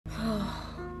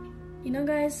You know,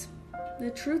 guys, the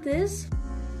truth is,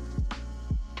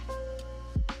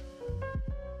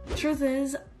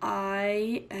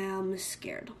 I am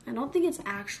scared. I don't think it's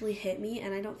actually hit me,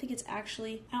 and I don't think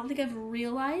I've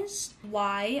realized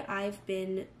why I've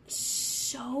been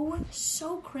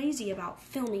so crazy about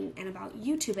filming and about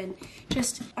YouTube and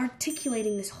just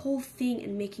articulating this whole thing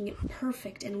and making it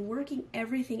perfect and working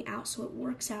everything out so it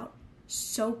works out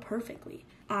so perfectly.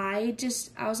 I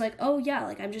was like, oh yeah,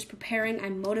 like I'm just preparing,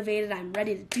 I'm motivated, I'm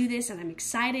ready to do this, and I'm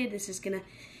excited. This is gonna,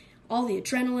 all the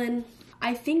adrenaline.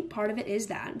 I think part of it is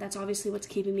that. That's obviously what's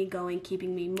keeping me going,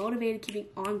 keeping me motivated, keeping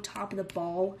on top of the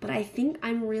ball. But I think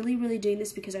I'm really doing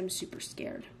this because I'm super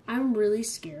scared. I'm really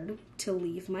scared to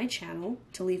leave my channel,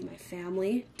 to leave my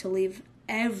family, to leave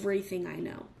everything I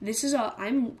know.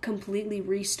 I'm completely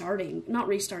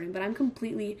I'm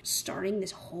completely starting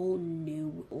this whole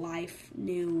new life,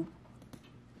 new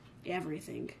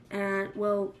everything. And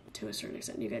well, to a certain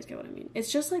extent, you guys get what I mean.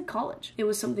 It's just like college. It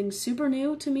was something super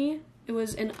new to me. It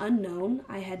was an unknown.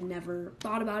 I had never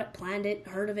thought about it, planned it,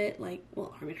 heard of it. Like,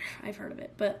 well, I mean, I've heard of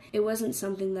it, but it wasn't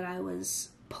something that I was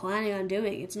planning on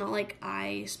doing. It's not like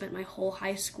I spent my whole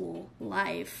high school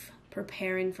life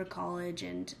preparing for college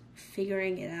and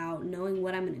figuring it out, knowing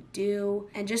what I'm gonna do,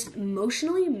 and just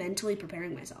emotionally, mentally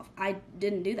preparing myself. I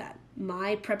didn't do that.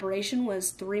 My preparation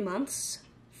was 3 months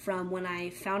from when I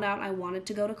found out I wanted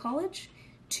to go to college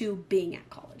to being at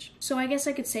college. So I guess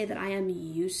I could say that I am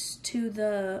used to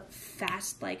the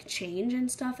fast like change and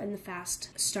stuff and the fast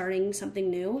starting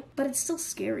something new, but it's still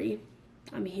scary.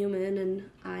 I'm human and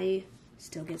I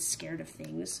still get scared of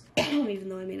things, even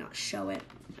though I may not show it.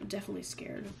 I'm definitely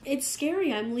scared. It's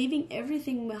scary. I'm leaving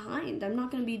everything behind. I'm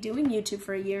not gonna be doing YouTube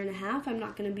for a year and a half. I'm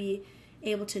not gonna be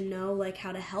able to know like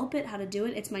how to help it, how to do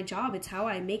it. It's my job. It's how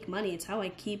I make money. It's how I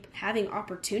keep having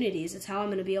opportunities. It's how I'm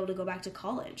going to be able to go back to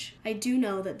college. I do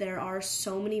know that there are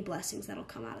so many blessings that'll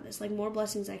come out of this, like more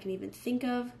blessings I can even think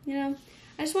of, you know.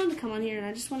 I just wanted to come on here and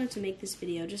I just wanted to make this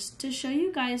video just to show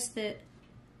you guys that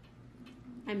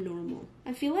I'm normal.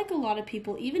 I feel like a lot of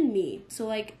people, even me, so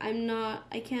like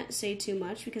I can't say too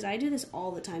much because I do this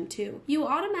all the time too. You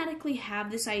automatically have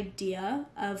this idea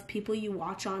of people you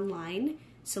watch online,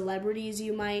 celebrities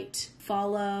you might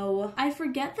follow. I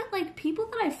forget that like people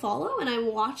that I follow and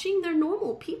I'm watching, they're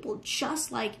normal people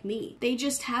just like me. They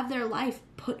just have their life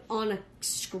put on a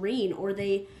screen, or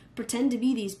they pretend to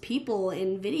be these people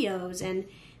in videos and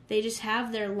they just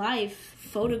have their life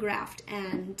photographed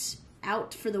and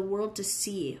out for the world to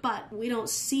see. But we don't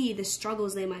see the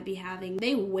struggles they might be having.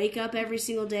 They wake up every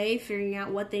single day figuring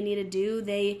out what they need to do.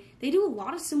 They do a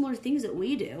lot of similar things that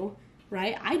we do.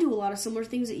 Right? I do a lot of similar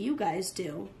things that you guys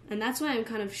do. And that's why I'm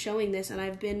kind of showing this, and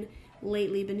I've been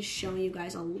lately been showing you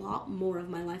guys a lot more of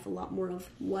my life, a lot more of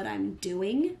what I'm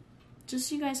doing, just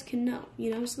so you guys can know,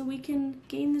 you know, so that we can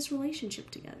gain this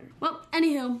relationship together. Well,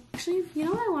 anywho, actually, you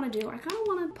know what I want to do? I kind of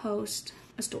want to post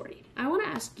a story. I want to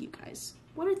ask you guys,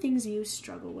 what are things you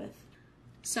struggle with?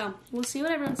 So, we'll see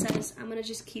what everyone says. I'm going to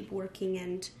just keep working,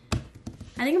 and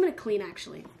I think I'm going to clean,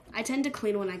 actually. I tend to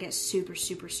clean when I get super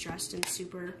stressed and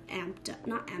super amped up.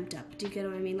 Not amped up, do you get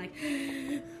what I mean? Like,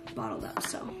 bottled up.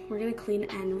 So we're gonna clean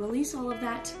and release all of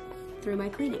that through my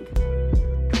cleaning.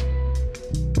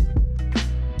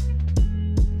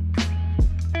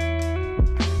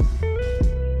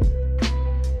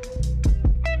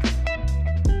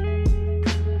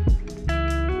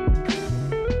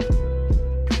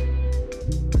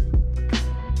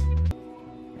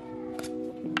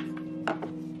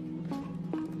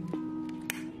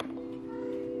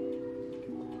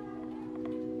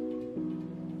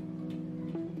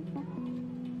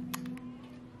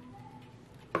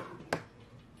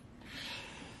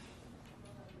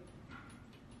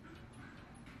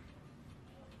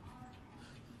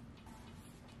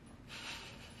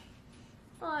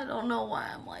 I don't know why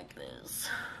I'm like this.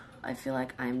 I feel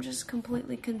like I'm just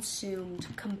completely consumed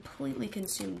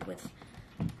with,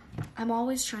 I'm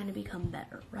always trying to become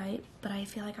better, right? But I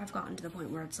feel like I've gotten to the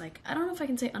point where it's like, I don't know if I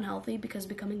can say unhealthy because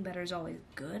becoming better is always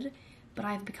good, but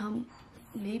I've become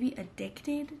maybe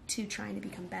addicted to trying to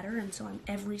become better, and so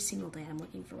every single day I'm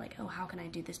looking for like, oh, how can I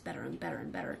do this better and better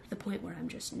and better, to the point where I'm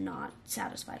just not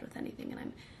satisfied with anything, and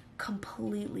I'm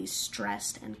completely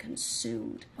stressed and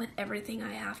consumed with everything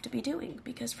I have to be doing,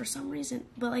 because for some reason,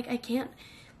 but like I can't,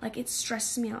 like it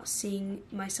stresses me out seeing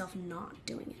myself not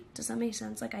doing it. Does that make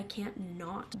sense? Like I can't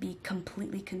not be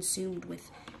completely consumed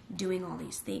with doing all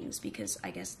these things, because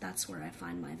I guess that's where I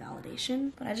find my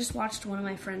validation. But I just watched one of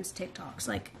my friends' TikToks,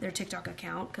 like their TikTok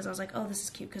account, because I was like, oh, this is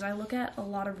cute, because I look at a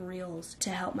lot of reels to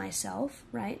help myself,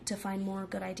 right, to find more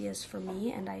good ideas for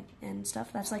me and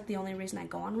stuff. That's like the only reason I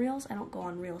go on reels. I don't go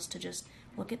on reels to just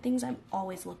look at things, I'm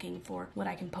always looking for what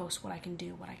I can post, what I can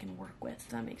do, what I can work with, if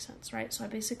that makes sense, right? So I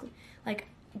basically, like,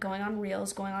 going on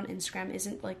Reels, going on Instagram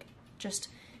isn't, like, just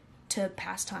to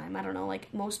pass time. I don't know,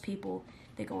 like, most people,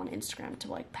 they go on Instagram to,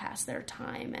 like, pass their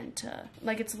time and to,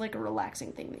 like, it's like a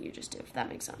relaxing thing that you just do, if that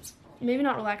makes sense. Maybe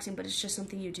not relaxing, but it's just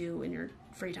something you do in your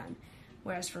free time.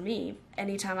 Whereas for me,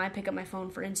 anytime I pick up my phone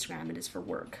for Instagram, it is for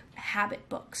work. Habit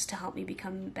books to help me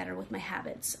become better with my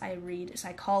habits. I read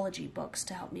psychology books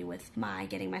to help me with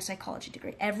getting my psychology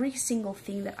degree. Every single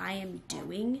thing that I am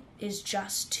doing is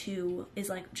just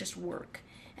work.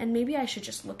 And maybe I should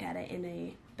just look at it in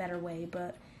a better way,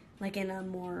 but like in a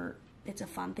more, it's a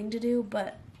fun thing to do,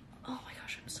 but oh my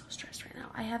gosh, I'm so stressed right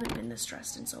now. I haven't been this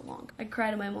stressed in so long. I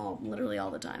cry to my mom literally all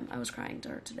the time. I was crying to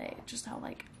her today, just how,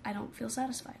 like, I don't feel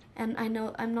satisfied. And I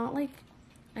know I'm not, like,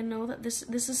 I know that this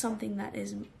is something that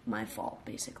is my fault,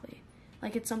 basically.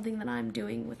 Like, it's something that I'm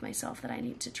doing with myself that I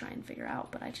need to try and figure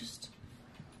out, but I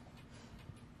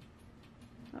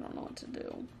don't know what to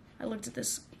do. I looked at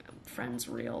this friend's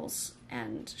reels,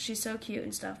 and she's so cute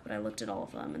and stuff, but I looked at all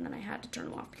of them, and then I had to turn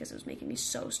them off because it was making me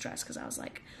so stressed, because I was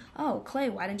like, oh, Clay,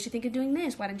 why didn't you think of doing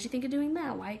this? Why didn't you think of doing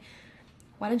that? Why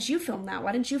didn't you film that?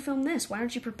 Why didn't you film this? Why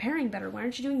aren't you preparing better? Why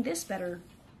aren't you doing this better?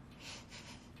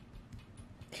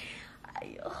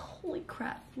 Holy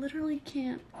crap, literally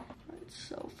can't. It's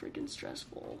so freaking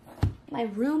stressful. My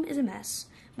room is a mess.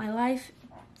 My life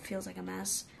feels like a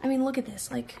mess. I mean, look at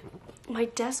this. Like, my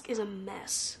desk is a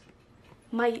mess.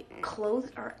 My clothes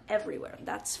are everywhere.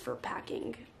 That's for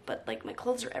packing, but like my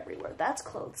clothes are everywhere. That's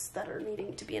clothes that are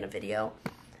needing to be in a video.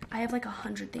 I have like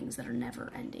 100 things that are never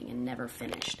ending and never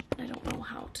finished. I don't know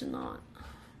how to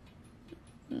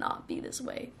not be this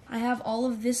way. I have all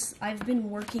of this. I've been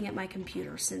working at my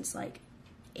computer since like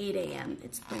 8 a.m.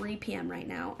 It's 3 p.m. right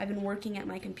now. I've been working at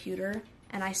my computer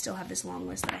and I still have this long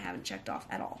list that I haven't checked off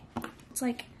at all. It's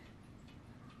like,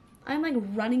 I'm like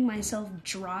running myself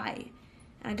dry.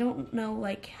 I don't know,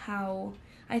 like, how,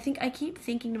 I keep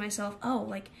thinking to myself, oh,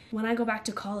 like, when I go back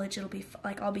to college, it'll be,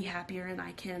 like, I'll be happier and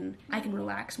I can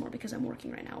relax more because I'm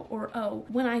working right now. Or, oh,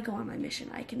 when I go on my mission,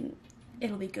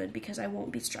 it'll be good because I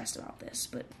won't be stressed about this.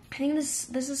 But I think this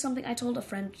is something, I told a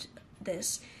friend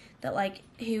that, like,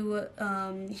 he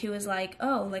was like,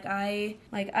 oh, like,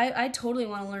 I totally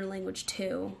want to learn a language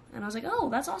too. And I was like,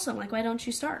 oh, that's awesome. Like, why don't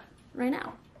you start right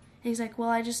now? And he's like, well,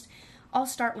 I'll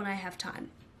start when I have time.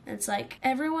 And it's like,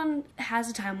 everyone has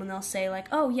a time when they'll say, like,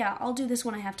 oh yeah, I'll do this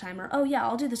when I have time, or oh yeah,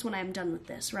 I'll do this when I'm done with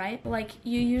this, right? But, like,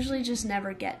 you usually just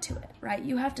never get to it, right?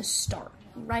 You have to start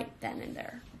right then and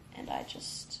there. And I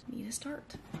just need to start.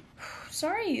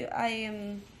 Sorry, I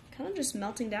am kind of just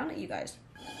melting down at you guys.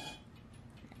 I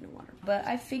have no water. But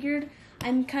I figured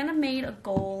I'm kind of made a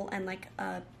goal and, like,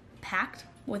 a pact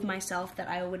with myself that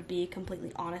I would be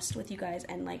completely honest with you guys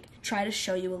and, like, try to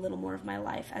show you a little more of my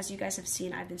life. As you guys have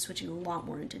seen, I've been switching a lot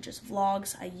more into just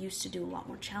vlogs. I used to do a lot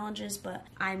more challenges, but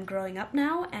I'm growing up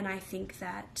now, and I think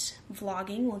that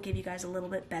vlogging will give you guys a little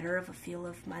bit better of a feel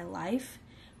of my life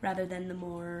rather than the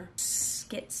more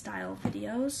skit style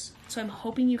videos. So I'm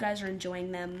hoping you guys are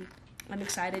enjoying them. I'm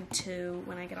excited to,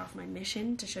 when I get off my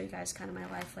mission, to show you guys kind of my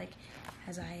life, like,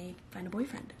 as I find a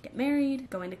boyfriend, get married,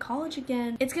 going to college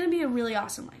again. It's gonna be a really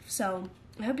awesome life. So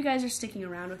I hope you guys are sticking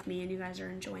around with me and you guys are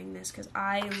enjoying this, because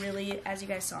I really, as you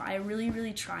guys saw, I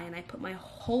really try, and I put my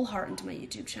whole heart into my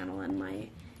YouTube channel and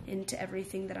into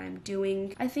everything that I'm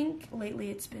doing. I think lately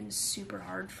it's been super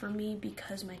hard for me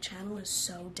because my channel is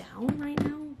so down right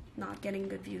now, not getting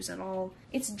good views at all.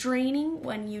 It's draining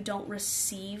when you don't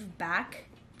receive back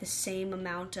the same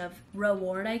amount of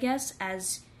reward, I guess,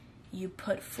 as you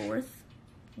put forth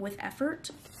with effort.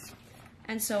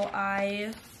 And so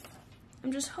I'm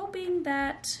just hoping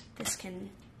that this can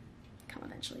come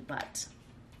eventually. But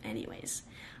anyways,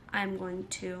 I'm going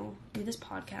to do this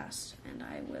podcast and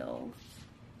I will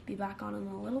be back on in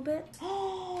a little bit.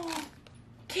 Oh,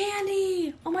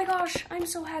 candy! Oh my gosh, I'm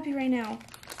so happy right now.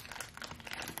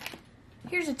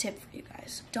 Here's a tip for you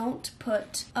guys. Don't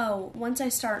put, oh, once I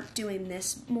start doing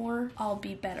this more, I'll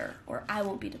be better, or I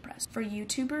won't be depressed. For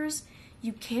YouTubers,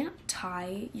 you can't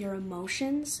tie your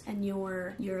emotions and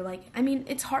your like, I mean,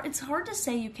 it's hard to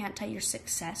say you can't tie your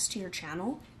success to your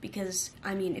channel, because,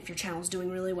 I mean, if your channel's doing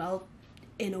really well,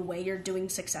 in a way you're doing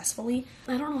successfully.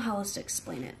 I don't know how else to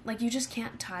explain it. Like, you just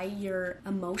can't tie your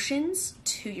emotions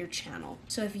to your channel.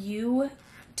 So if you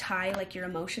tie, like, your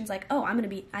emotions, like, oh,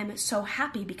 I'm so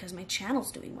happy because my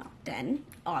channel's doing well, then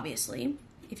obviously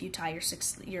if you tie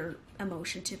your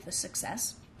emotion to the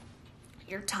success,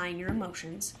 you're tying your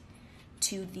emotions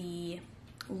to the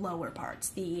lower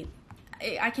parts,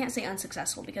 I can't say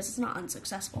unsuccessful because it's not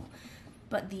unsuccessful,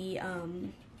 but the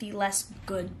the less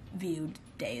good viewed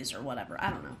days or whatever. I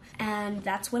don't know. And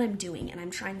that's what I'm doing. And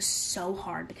I'm trying so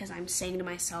hard because I'm saying to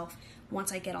myself,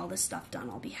 once I get all this stuff done,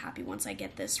 I'll be happy once I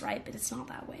get this right. But it's not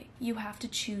that way. You have to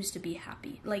choose to be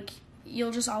happy. Like,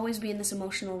 you'll just always be in this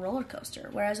emotional roller coaster.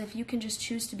 Whereas if you can just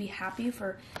choose to be happy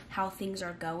for how things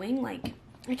are going, like,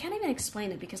 I can't even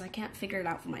explain it because I can't figure it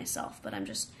out for myself. But I'm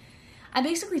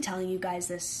basically telling you guys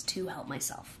this to help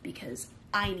myself because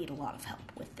I need a lot of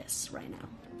help with this right now.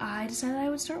 I decided I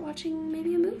would start watching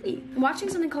maybe a movie. I'm watching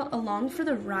something called Along for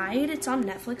the Ride. It's on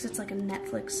Netflix. It's like a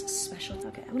Netflix special. It's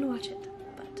okay. I'm gonna watch it.